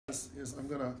is I'm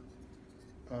gonna,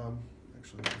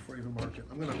 actually before I even mark it,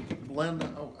 I'm gonna blend,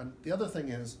 oh, and the other thing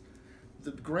is,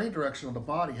 the grain direction on the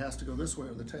body has to go this way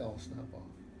or the tail will snap off.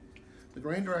 The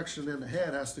grain direction in the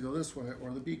head has to go this way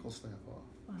or the beak will snap off.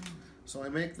 Wow. So I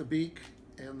make the beak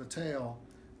and the tail,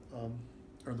 or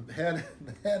the head,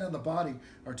 the head and the body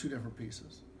are two different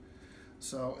pieces.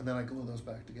 So, and then I glue those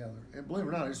back together. And believe it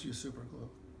or not, I just use super glue.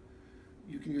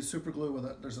 You can use super glue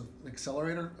with there's an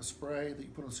accelerator, a spray that you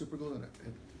put on super glue, and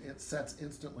it sets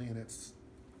instantly, and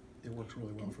it works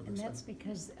really well for this. And that's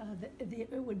because it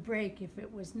would break if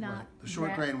it was not. Right. The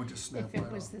short grain would just snap If right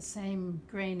it was off. the same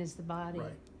grain as the body,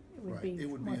 Right. it would Right. be It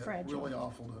would more be fragile. really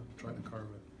awful to try to carve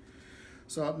it.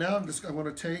 So now I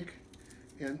want to take,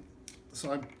 and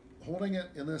so I'm holding it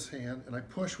in this hand, and I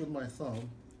push with my thumb,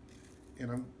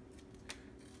 and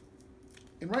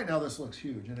right now this looks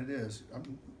huge, and it is.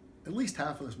 At least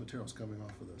half of this material is coming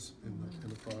off of this in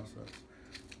the process.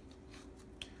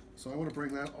 So I want to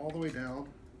bring that all the way down